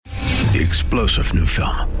The explosive new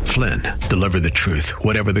film, Flynn, deliver the truth,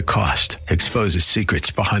 whatever the cost, exposes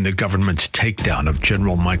secrets behind the government's takedown of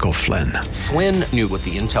General Michael Flynn. Flynn knew what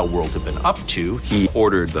the intel world had been up to. He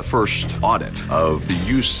ordered the first audit of the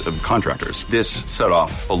use of contractors. This set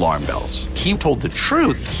off alarm bells. He told the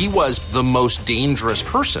truth. He was the most dangerous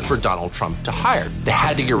person for Donald Trump to hire. They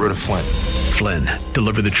had to get rid of Flynn. Flynn,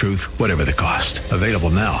 deliver the truth, whatever the cost. Available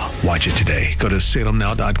now. Watch it today. Go to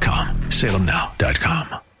salemnow.com.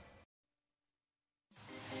 salemnow.com.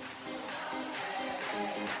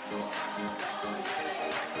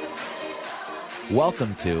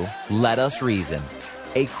 Welcome to Let Us Reason,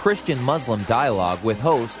 a Christian-Muslim dialogue with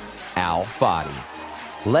host Al Fadi.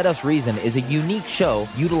 Let Us Reason is a unique show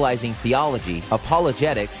utilizing theology,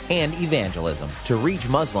 apologetics, and evangelism to reach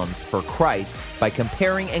Muslims for Christ by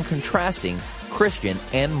comparing and contrasting Christian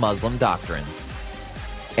and Muslim doctrines.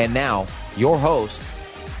 And now, your host,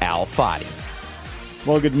 Al Fadi.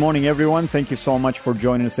 Well, good morning, everyone. Thank you so much for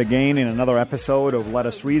joining us again in another episode of Let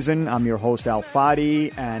Us Reason. I'm your host, Al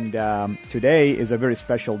Fadi, and today is a very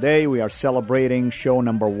special day. We are celebrating show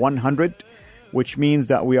number 100, which means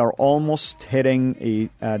that we are almost hitting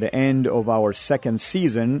the end of our second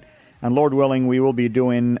season, and Lord willing, we will be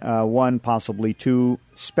doing one, possibly two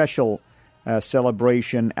special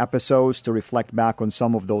celebration episodes to reflect back on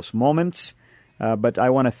some of those moments. But I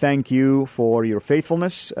want to thank you for your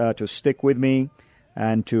faithfulness to stick with me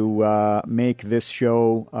and to make this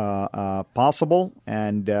show possible,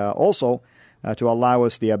 and also to allow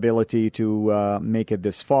us the ability to make it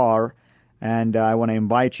this far. And I want to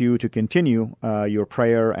invite you to continue your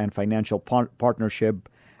prayer and financial partnership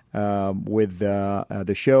with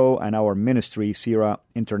the show and our ministry, Sira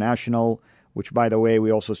International, which, by the way, we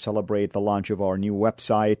also celebrate the launch of our new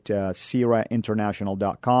website,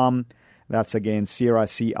 sirainternational.com. That's, again, Sira,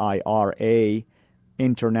 C-I-R-A,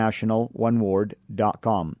 international, one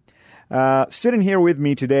word.com. Sitting here with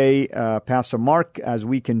me today, Pastor Mark, as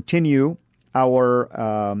we continue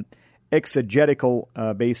our exegetical,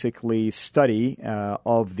 basically, study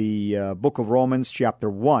of the book of Romans, chapter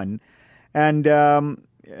 1. And,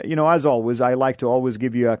 as always, I like to always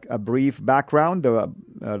give you a brief background. The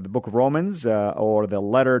book of Romans, or the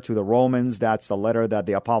letter to the Romans, that's the letter that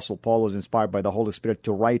the Apostle Paul was inspired by the Holy Spirit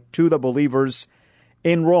to write to the believers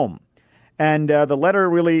in Rome. And the letter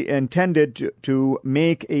really intended to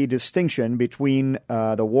make a distinction between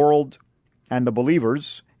the world and the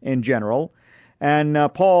believers in general. And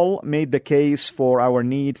Paul made the case for our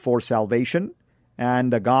need for salvation,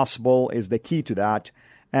 and the gospel is the key to that.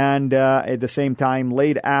 And at the same time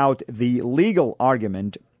laid out the legal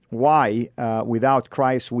argument why without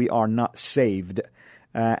Christ we are not saved,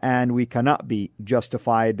 and we cannot be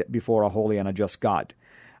justified before a holy and a just God.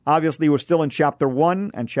 Obviously, we're still in chapter 1,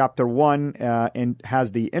 and chapter 1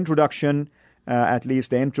 has the introduction, at least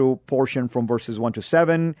the intro portion from verses 1 to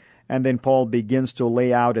 7, and then Paul begins to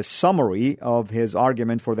lay out a summary of his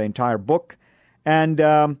argument for the entire book. And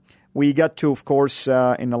we got to, of course,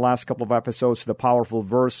 in the last couple of episodes, the powerful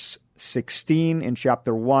verse 16 in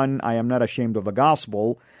chapter 1, I am not ashamed of the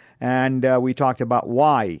gospel, and we talked about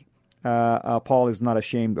why Paul is not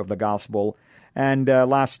ashamed of the gospel. And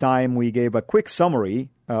last time we gave a quick summary,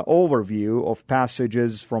 overview of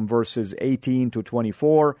passages from verses 18 to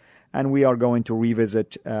 24, and we are going to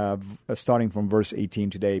revisit starting from verse 18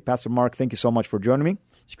 today. Pastor Mark, thank you so much for joining me.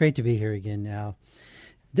 It's great to be here again now.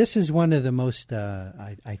 This is one of the most,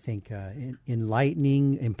 I think,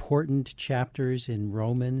 enlightening, important chapters in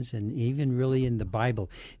Romans and even really in the Bible.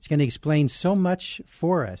 It's going to explain so much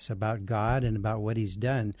for us about God and about what He's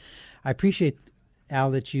done. I appreciate, Al,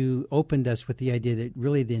 that you opened us with the idea that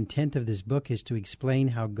really the intent of this book is to explain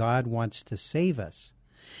how God wants to save us.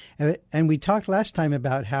 And we talked last time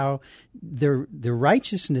about how the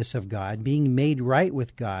righteousness of God, being made right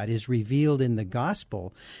with God, is revealed in the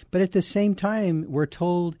gospel. But at the same time, we're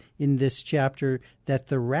told in this chapter that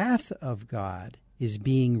the wrath of God is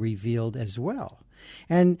being revealed as well.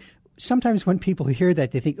 And sometimes when people hear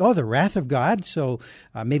that, they think, oh, the wrath of God? So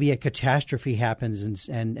maybe a catastrophe happens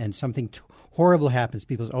and something horrible happens.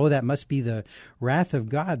 People say, oh, that must be the wrath of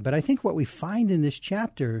God. But I think what we find in this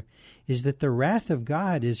chapter is that the wrath of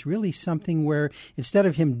God is really something where instead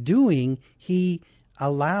of Him doing, He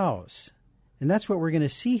allows. And that's what we're going to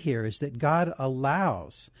see here, is that God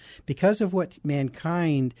allows. Because of what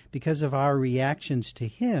mankind, because of our reactions to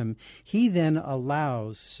Him, He then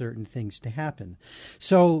allows certain things to happen.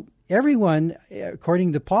 So everyone,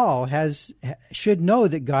 according to Paul, should know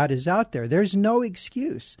that God is out there. There's no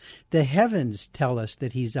excuse. The heavens tell us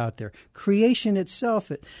that He's out there. Creation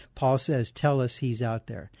itself, Paul says, tell us He's out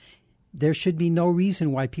there. There should be no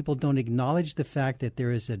reason why people don't acknowledge the fact that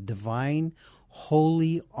there is a divine,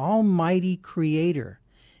 holy, almighty creator,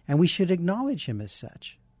 and we should acknowledge him as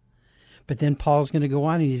such. But then Paul's going to go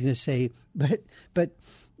on and he's going to say, but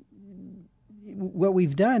what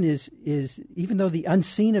we've done is even though the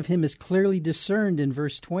unseen of him is clearly discerned in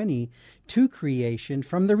verse 20 to creation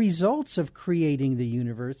from the results of creating the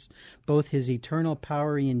universe, both his eternal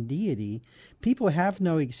power and deity, people have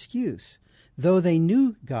no excuse. Though they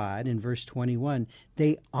knew God, in verse 21,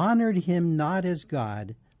 they honored him not as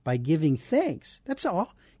God by giving thanks. That's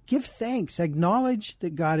all. Give thanks. Acknowledge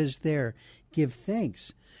that God is there. Give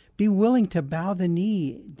thanks. Be willing to bow the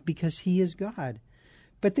knee because he is God.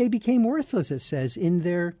 But they became worthless, it says, in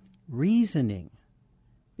their reasoning.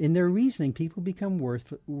 In their reasoning, people become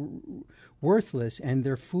worthless, and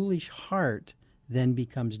their foolish heart then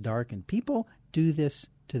becomes darkened. People do this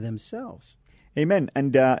to themselves. Amen.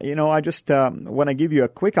 And, I just want to give you a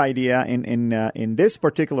quick idea. In this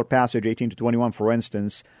particular passage, 18 to 21, for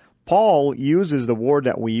instance, Paul uses the word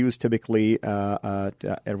that we use typically, a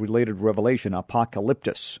related revelation,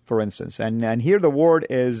 apocalyptus, for instance. And here the word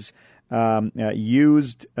is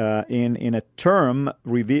used in a term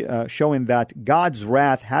showing that God's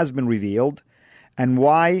wrath has been revealed and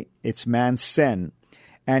why it's man's sin.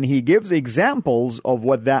 And he gives examples of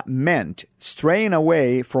what that meant, straying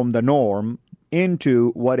away from the norm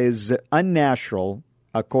into what is unnatural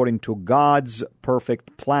according to God's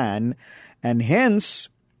perfect plan. And hence,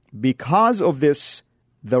 because of this,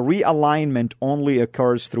 the realignment only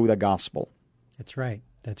occurs through the gospel. That's right.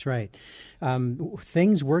 That's right.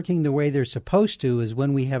 Things working the way they're supposed to is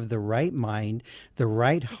when we have the right mind, the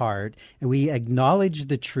right heart, and we acknowledge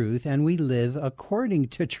the truth, and we live according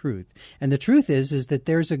to truth. And the truth is that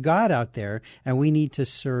there's a God out there, and we need to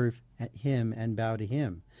serve him and bow to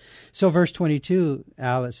him. So verse 22,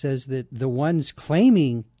 Al, it says that the ones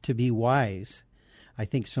claiming to be wise, I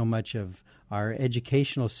think so much of our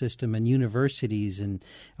educational system and universities and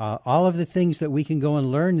all of the things that we can go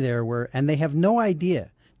and learn there, and they have no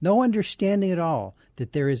idea, no understanding at all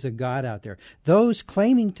that there is a God out there. Those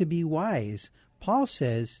claiming to be wise, Paul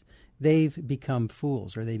says they've become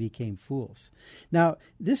fools, or they became fools. Now,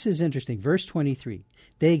 this is interesting. Verse 23,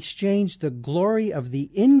 they exchanged the glory of the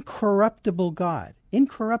incorruptible God,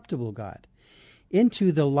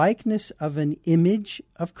 into the likeness of an image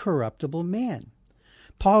of corruptible man.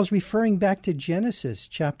 Paul's referring back to Genesis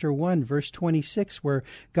chapter 1, verse 26, where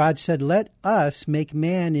God said, "Let us make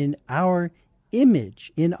man in our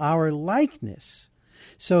image, in our likeness."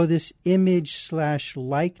 So this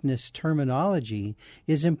image/likeness terminology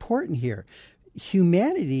is important here.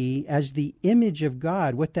 Humanity as the image of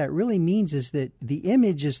God, what that really means is that the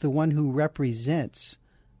image is the one who represents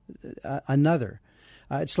another.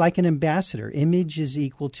 It's like an ambassador. Image is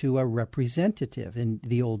equal to a representative in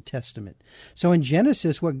the Old Testament. So in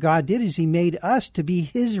Genesis, what God did is he made us to be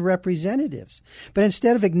his representatives. But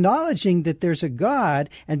instead of acknowledging that there's a God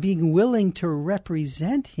and being willing to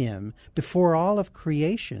represent him before all of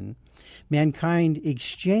creation, mankind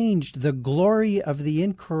exchanged the glory of the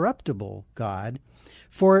incorruptible God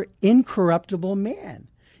for incorruptible man.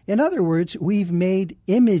 In other words, we've made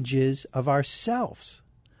images of ourselves,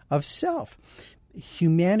 of self.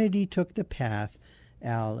 Humanity took the path,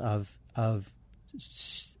 Al, of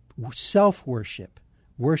self-worship,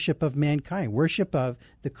 worship of mankind, worship of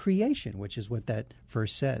the creation, which is what that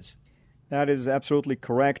verse says. That is absolutely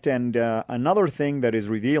correct. And another thing that is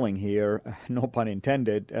revealing here, no pun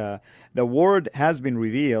intended, the word has been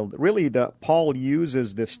revealed. Really, Paul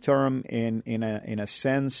uses this term in a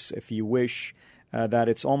sense, if you wish, that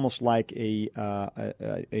it's almost like a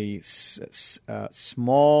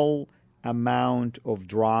small amount of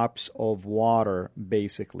drops of water,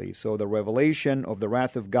 basically. So the revelation of the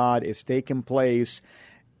wrath of God is taking place,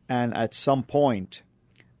 and at some point,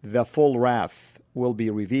 the full wrath will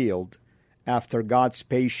be revealed after God's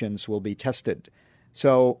patience will be tested.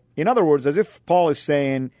 So, in other words, as if Paul is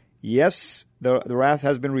saying, yes, the wrath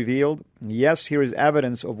has been revealed. Yes, here is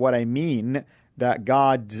evidence of what I mean, that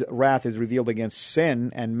God's wrath is revealed against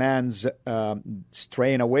sin and man's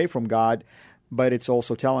straying away from God. But it's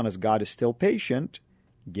also telling us God is still patient,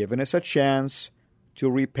 giving us a chance to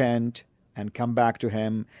repent and come back to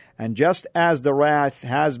him. And just as the wrath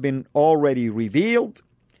has been already revealed,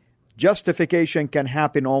 justification can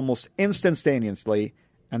happen almost instantaneously,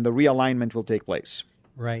 and the realignment will take place.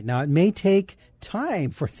 Right. Now, it may take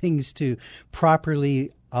time for things to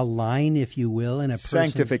properly a line, if you will, in a person's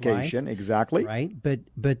sanctification, life, exactly. right?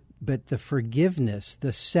 But the forgiveness,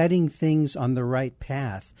 the setting things on the right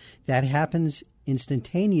path, that happens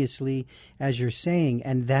instantaneously, as you're saying,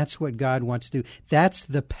 and that's what God wants to do. That's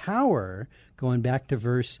the power. Going back to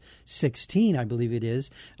verse 16, I believe it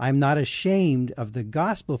is, I'm not ashamed of the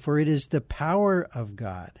gospel, for it is the power of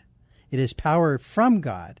God. It is power from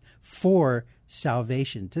God for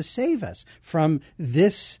salvation, to save us from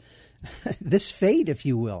this fate, if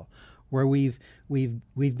you will, where we've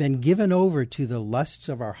been given over to the lusts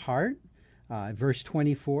of our heart, verse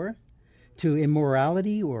 24, to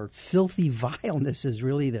immorality or filthy vileness is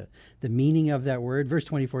really the meaning of that word. Verse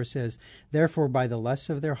 24 says, therefore by the lusts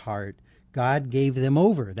of their heart, God gave them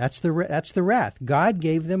over. That's the wrath. God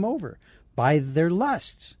gave them over by their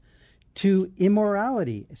lusts to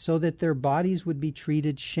immorality, so that their bodies would be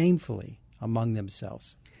treated shamefully among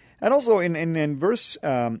themselves. And also in verse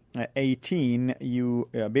 18, you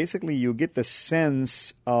basically you get the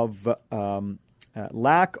sense of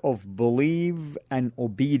lack of belief and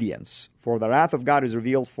obedience. For the wrath of God is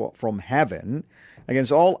revealed from heaven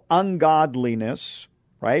against all ungodliness,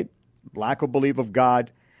 right? Lack of belief of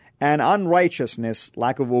God, and unrighteousness,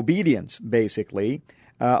 lack of obedience, basically,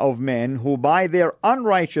 of men who by their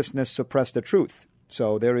unrighteousness suppress the truth.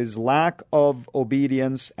 So there is lack of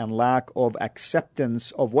obedience and lack of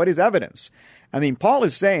acceptance of what is evidence. I mean, Paul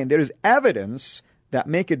is saying there is evidence that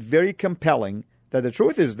make it very compelling that the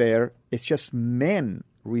truth is there. It's just men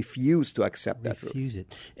refuse to accept that truth. Refuse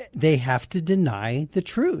it. They have to deny the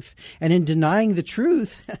truth. And in denying the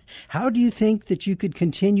truth, how do you think that you could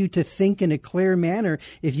continue to think in a clear manner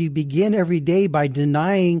if you begin every day by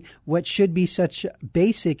denying what should be such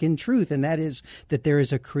basic in truth, and that is that there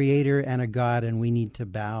is a creator and a God, and we need to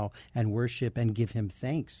bow and worship and give him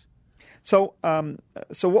thanks? So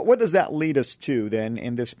what does that lead us to then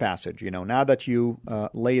in this passage? You know, now that you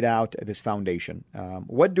laid out this foundation,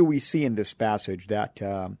 what do we see in this passage that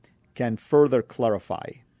can further clarify?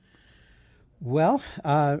 Well,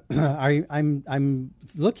 I'm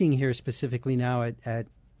looking here specifically now at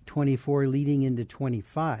 24 leading into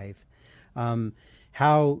 25.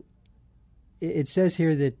 How it says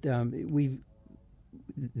here that we've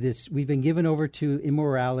been given over to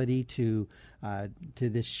immorality, to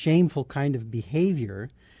this shameful kind of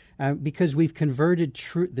behavior, because we've converted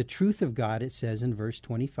the truth of God, it says in verse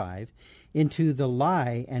 25, into the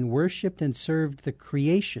lie, and worshipped and served the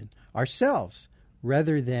creation, ourselves,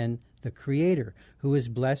 rather than the Creator, who is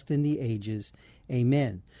blessed in the ages.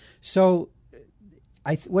 Amen. So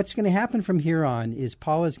what's going to happen from here on is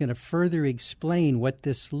Paul is going to further explain what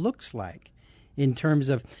this looks like in terms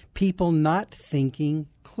of people not thinking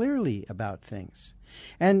clearly about things.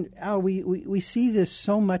 And we see this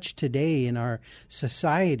so much today in our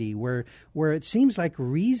society where it seems like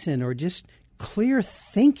reason or just clear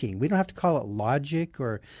thinking, we don't have to call it logic,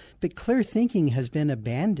 but clear thinking has been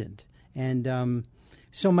abandoned. And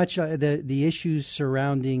so much the issues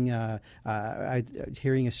surrounding, I was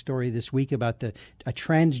hearing a story this week about a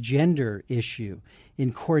transgender issue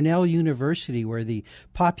in Cornell University, where the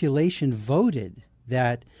population voted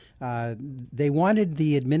that they wanted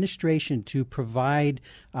the administration to provide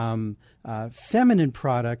feminine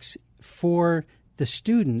products for the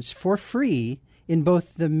students for free in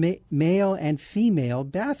both the male and female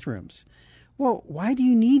bathrooms. Well, why do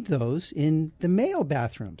you need those in the male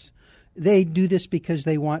bathrooms? They do this because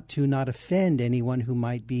they want to not offend anyone who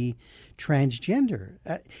might be transgender.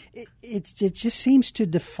 It just seems to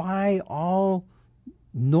defy all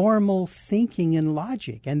normal thinking and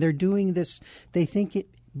logic, and they're doing this. They think it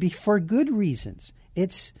be for good reasons.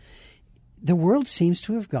 The world seems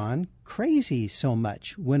to have gone crazy so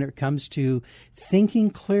much when it comes to thinking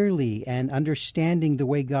clearly and understanding the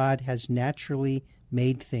way God has naturally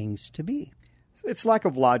made things to be. It's lack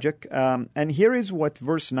of logic. And here is what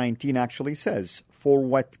verse 19 actually says. For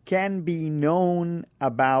what can be known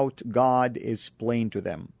about God is plain to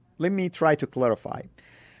them. Let me try to clarify.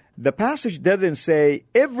 The passage doesn't say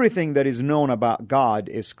everything that is known about God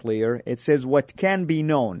is clear. It says what can be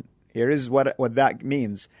known. Here is what that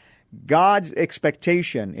means. God's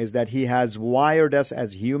expectation is that He has wired us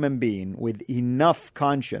as human beings with enough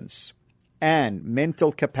conscience and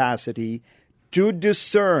mental capacity to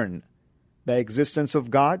discern the existence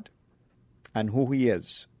of God and who He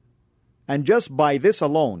is. And just by this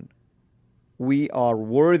alone, we are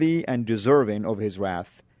worthy and deserving of His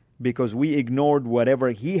wrath, because we ignored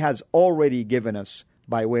whatever He has already given us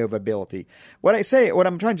by way of ability. What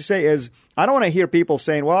I'm trying to say is, I don't want to hear people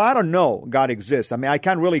saying, well, I don't know God exists. I mean, I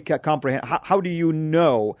can't really comprehend. How do you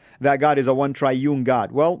know that God is a one triune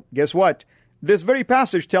God? Well, guess what? This very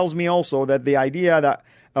passage tells me also that the idea that,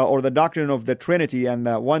 or the doctrine of the Trinity and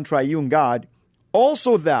the one triune God,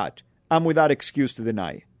 also that I'm without excuse to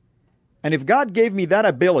deny. And if God gave me that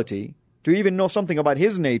ability to even know something about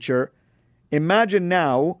His nature, imagine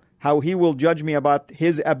now how He will judge me about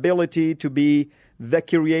His ability to be the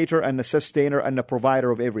creator and the sustainer and the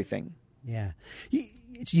provider of everything. Yeah.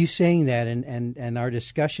 You saying that and our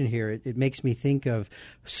discussion here, it makes me think of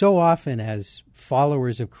so often as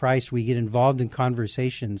followers of Christ, we get involved in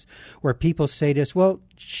conversations where people say to us, well,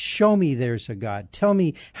 show me there's a God. Tell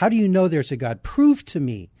me, how do you know there's a God? Prove to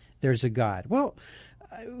me there's a God. Well,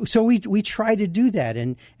 so we try to do that.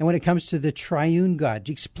 And when it comes to the triune God,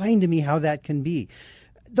 explain to me how that can be.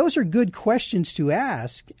 Those are good questions to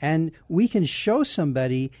ask, and we can show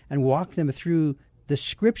somebody and walk them through the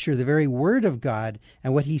Scripture, the very Word of God,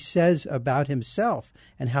 and what He says about Himself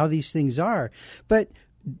and how these things are. But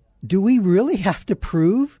do we really have to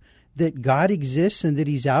prove that God exists and that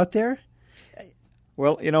He's out there?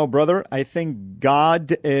 Well, brother, I think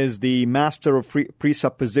God is the master of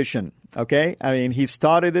presupposition, okay? I mean, He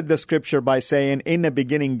started the Scripture by saying, in the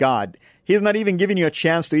beginning, God. He's not even giving you a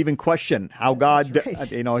chance to even question how God, right.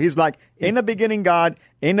 He's like, in the beginning, God,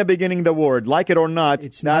 in the beginning, the Word. Like it or not,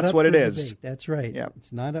 that's what it is. Debate. That's right. Yeah.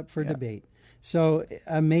 It's not up for debate. So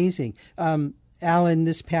amazing. Alan,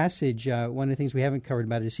 this passage, one of the things we haven't covered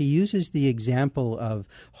about it is he uses the example of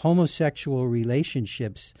homosexual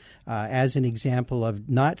relationships as an example of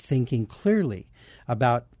not thinking clearly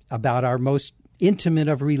about our most intimate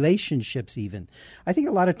of relationships even. I think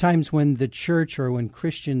a lot of times when the church or when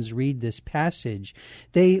Christians read this passage,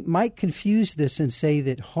 they might confuse this and say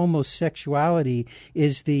that homosexuality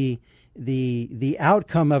is the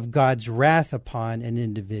outcome of God's wrath upon an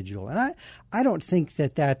individual. And I don't think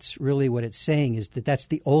that that's really what it's saying, is that that's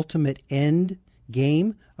the ultimate end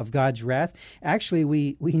game of God's wrath. Actually,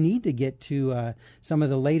 we need to get to some of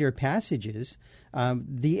the later passages.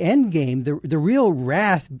 The end game, the real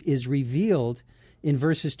wrath is revealed in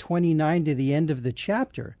verses 29 to the end of the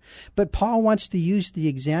chapter. But Paul wants to use the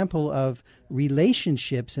example of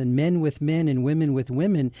relationships and men with men and women with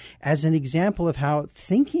women as an example of how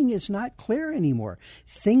thinking is not clear anymore.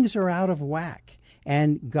 Things are out of whack.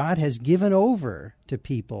 And God has given over to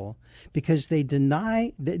people because they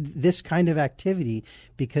deny this kind of activity,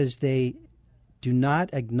 because they do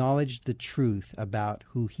not acknowledge the truth about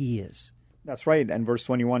who He is. That's right. And verse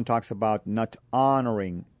 21 talks about not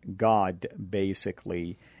honoring God,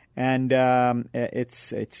 basically. And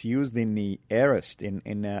it's used in the aorist,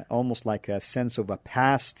 in almost like a sense of a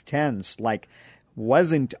past tense, like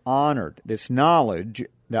wasn't honored. This knowledge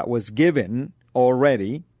that was given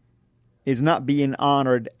already is not being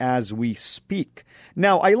honored as we speak.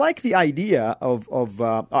 Now, I like the idea of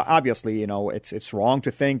obviously, it's wrong to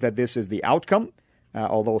think that this is the outcome,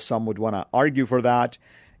 although some would want to argue for that.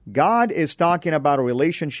 God is talking about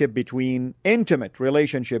a intimate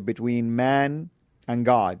relationship between man and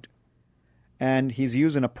God. And He's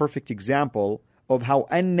using a perfect example of how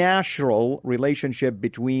unnatural relationship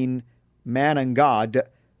between man and God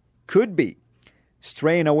could be.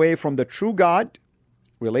 Straying away from the true God,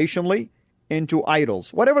 relationally, into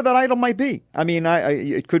idols, whatever that idol might be. I mean,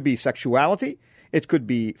 it could be sexuality, it could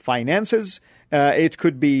be finances, it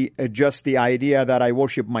could be just the idea that I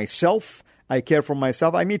worship myself, I care for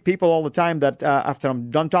myself. I meet people all the time that after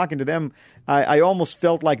I'm done talking to them, I almost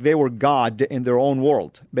felt like they were God in their own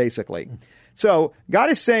world, basically. So God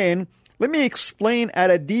is saying, let me explain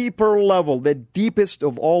at a deeper level, the deepest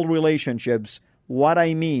of all relationships, what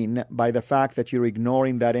I mean by the fact that you're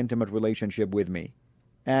ignoring that intimate relationship with me.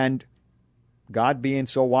 And God, being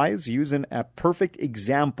so wise, using a perfect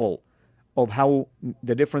example of how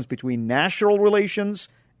the difference between natural relations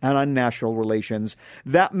and unnatural relations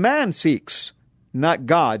that man seeks, not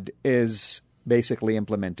God, is basically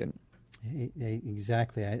implementing.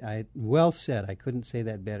 Exactly. I well said. I couldn't say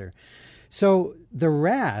that better. So the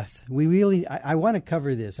wrath, I want to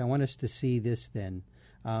cover this. I want us to see this then.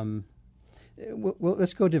 Well,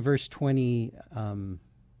 let's go to verse 28.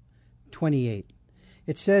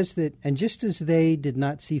 It says that, and just as they did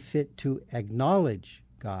not see fit to acknowledge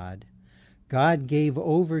God, God gave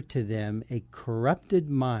over to them a corrupted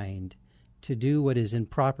mind to do what is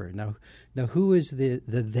improper. Now who is the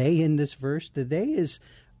they in this verse? The they is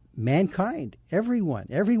mankind,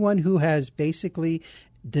 everyone who has basically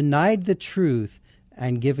denied the truth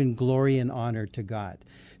and given glory and honor to God.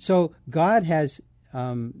 So God has,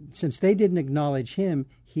 since they didn't acknowledge Him,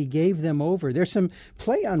 He gave them over. There's some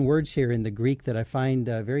play on words here in the Greek that I find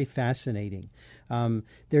very fascinating.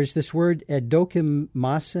 There's this word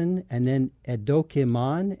edokimason, and then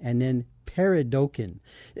edokimon, and then peridokin.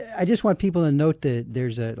 I just want people to note that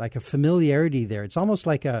there's a familiarity there. It's almost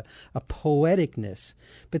like a poeticness.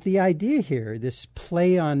 But the idea here, this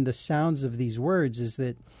play on the sounds of these words, is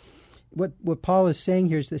that what Paul is saying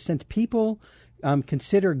here is that since people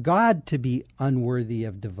consider God to be unworthy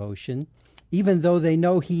of devotion, even though they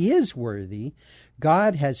know he is worthy,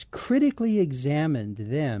 God has critically examined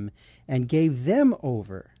them and gave them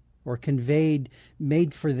over, or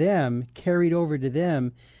made for them, carried over to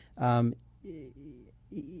them.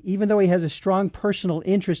 Even though he has a strong personal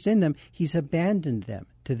interest in them, he's abandoned them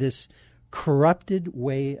to this corrupted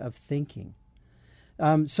way of thinking.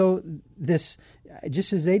 So this,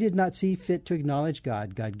 just as they did not see fit to acknowledge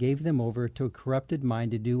God, God gave them over to a corrupted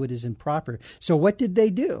mind to do what is improper. So what did they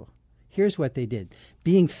do? Here's what they did.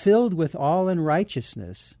 Being filled with all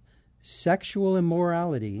unrighteousness, sexual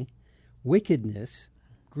immorality, wickedness,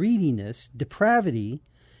 greediness, depravity,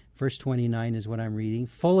 verse 29 is what I'm reading,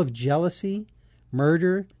 full of jealousy,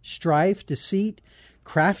 murder, strife, deceit,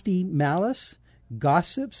 crafty malice,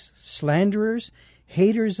 gossips, slanderers,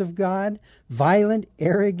 haters of God, violent,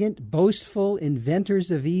 arrogant, boastful,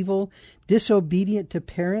 inventors of evil, disobedient to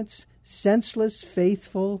parents, senseless,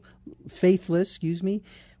 faithless,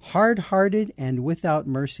 hard-hearted, and without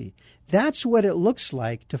mercy. That's what it looks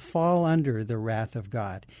like to fall under the wrath of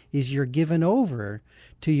God, is you're given over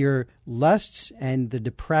to your lusts and the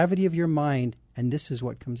depravity of your mind, and this is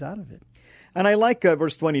what comes out of it. And I like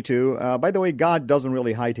verse 22. By the way, God doesn't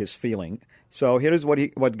really hide his feeling. So here is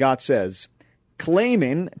what God says.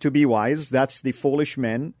 Claiming to be wise, that's the foolish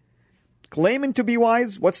men. Claiming to be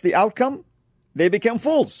wise, what's the outcome? They become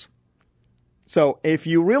fools. So if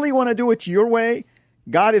you really want to do it your way,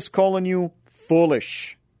 God is calling you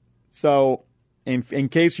foolish. So in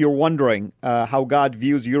case you're wondering how God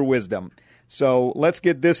views your wisdom. So let's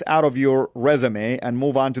get this out of your resume and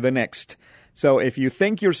move on to the next. So if you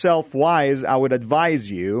think yourself wise, I would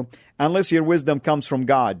advise you, unless your wisdom comes from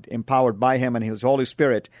God, empowered by him and his Holy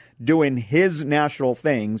Spirit, doing his natural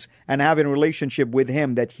things and having a relationship with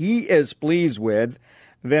him that he is pleased with,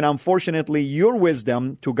 then unfortunately your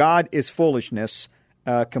wisdom to God is foolishness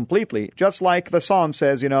completely. Just like the Psalm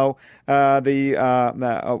says, the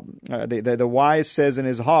wise says in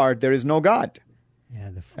his heart, there is no God. Yeah,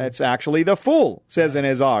 the fool. It's actually the fool says in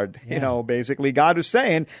his heart. Yeah. Basically God is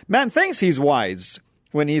saying, man thinks he's wise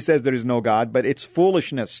when he says there is no God, but it's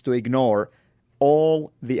foolishness to ignore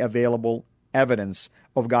all the available evidence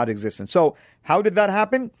of God's existence. So how did that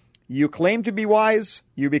happen? You claim to be wise,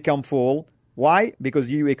 you become fool. Why? Because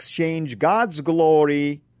you exchange God's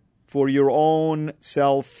glory for your own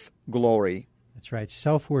self-glory. That's right,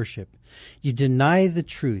 self-worship. You deny the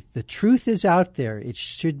truth. The truth is out there. It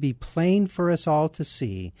should be plain for us all to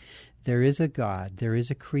see. There is a God, there is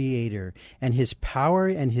a Creator, and his power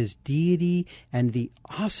and his deity and the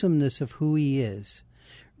awesomeness of who he is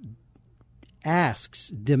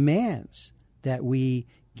demands that we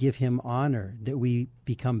give him honor, that we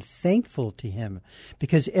become thankful to him,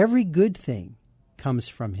 because every good thing comes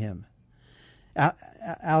from him.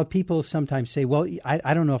 People sometimes say, well,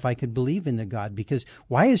 I don't know if I could believe in a God, because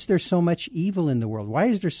why is there so much evil in the world? Why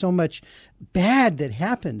is there so much bad that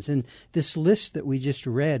happens? And this list that we just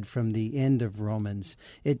read from the end of Romans,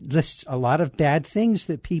 it lists a lot of bad things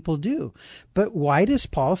that people do. But why does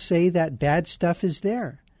Paul say that bad stuff is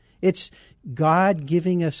there? It's God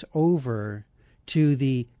giving us over to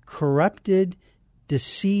the corrupted,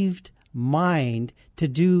 deceived mind to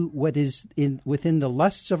do what is within the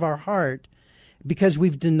lusts of our heart, because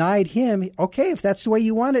we've denied him. Okay, if that's the way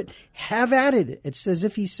you want it, have at it. It's as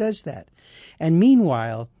if he says that. And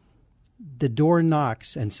meanwhile, the door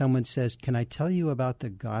knocks and someone says, can I tell you about the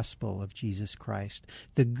gospel of Jesus Christ?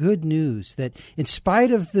 The good news that in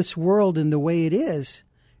spite of this world and the way it is,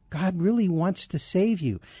 God really wants to save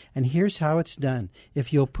you. And here's how it's done.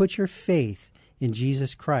 If you'll put your faith in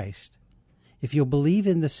Jesus Christ, if you'll believe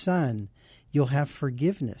in the Son, you'll have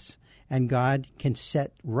forgiveness. And God can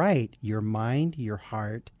set right your mind, your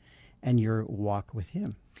heart, and your walk with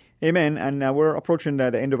him. Amen. And we're approaching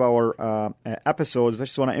the end of our episodes. I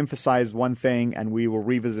just want to emphasize one thing, and we will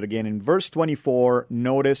revisit again. In verse 24,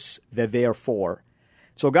 notice the therefore.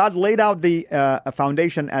 So God laid out the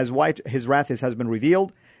foundation as why his wrath has been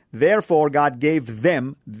revealed. Therefore, God gave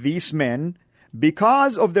them, these men,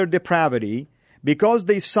 because of their depravity, because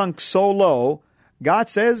they sunk so low, God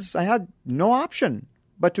says, I had no option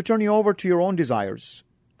but to turn you over to your own desires.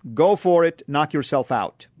 Go for it, knock yourself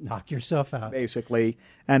out. Knock yourself out. Basically.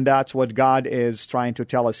 And that's what God is trying to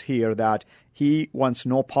tell us here, that he wants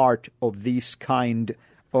no part of these kind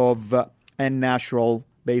of unnatural,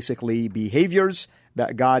 basically, behaviors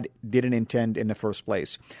that God didn't intend in the first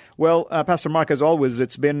place. Well, Pastor Mark, as always,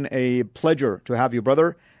 it's been a pleasure to have you,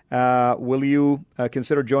 brother. Will you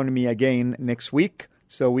consider joining me again next week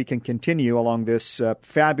so we can continue along this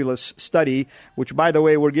fabulous study, which, by the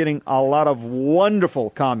way, we're getting a lot of wonderful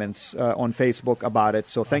comments on Facebook about it.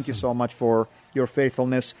 So thank you so much for your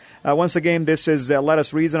faithfulness. Once again, this is Let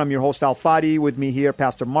Us Reason. I'm your host, Al Fadi. With me here,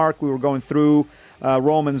 Pastor Mark. We were going through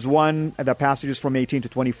Romans 1, the passages from 18 to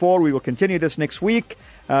 24. We will continue this next week.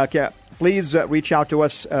 Please reach out to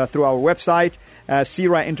us through our website,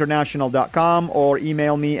 sirainternational.com, or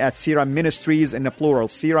email me at Sira Ministries in the plural,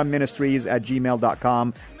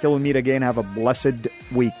 siraministries@gmail.com. Till we meet again, have a blessed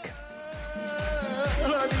week.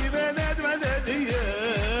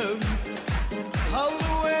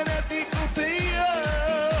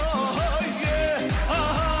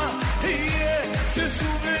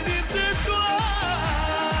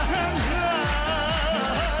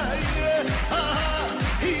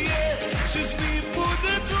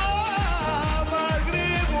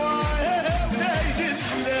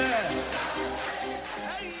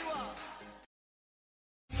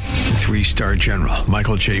 Three-star General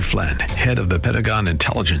Michael J. Flynn, head of the Pentagon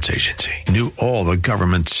Intelligence Agency, knew all the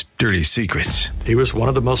government's dirty secrets. He was one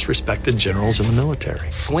of the most respected generals in the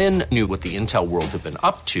military. Flynn knew what the intel world had been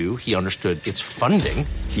up to. He understood its funding.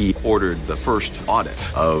 He ordered the first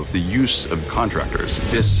audit of the use of contractors.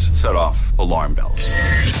 This set off alarm bells.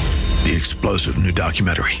 The explosive new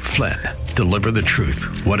documentary, Flynn, Deliver the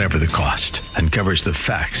Truth, Whatever the Cost, uncovers the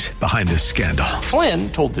facts behind this scandal.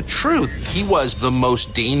 Flynn told the truth. He was the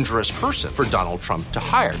most dangerous person for Donald Trump to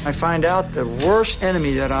hire. I find out the worst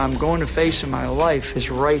enemy that I'm going to face in my life is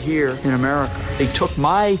right here in America. They took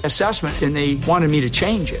my assessment and they wanted me to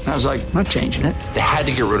change it. And I was like, I'm not changing it. They had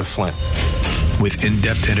to get rid of Flynn. With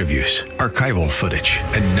in-depth interviews, archival footage,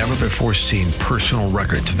 and never-before-seen personal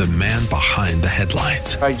records of the man behind the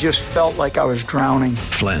headlines. I just felt like I was drowning.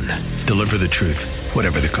 Flynn, Deliver the Truth,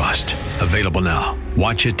 Whatever the Cost. Available now.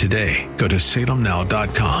 Watch it today. Go to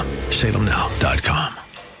salemnow.com. salemnow.com.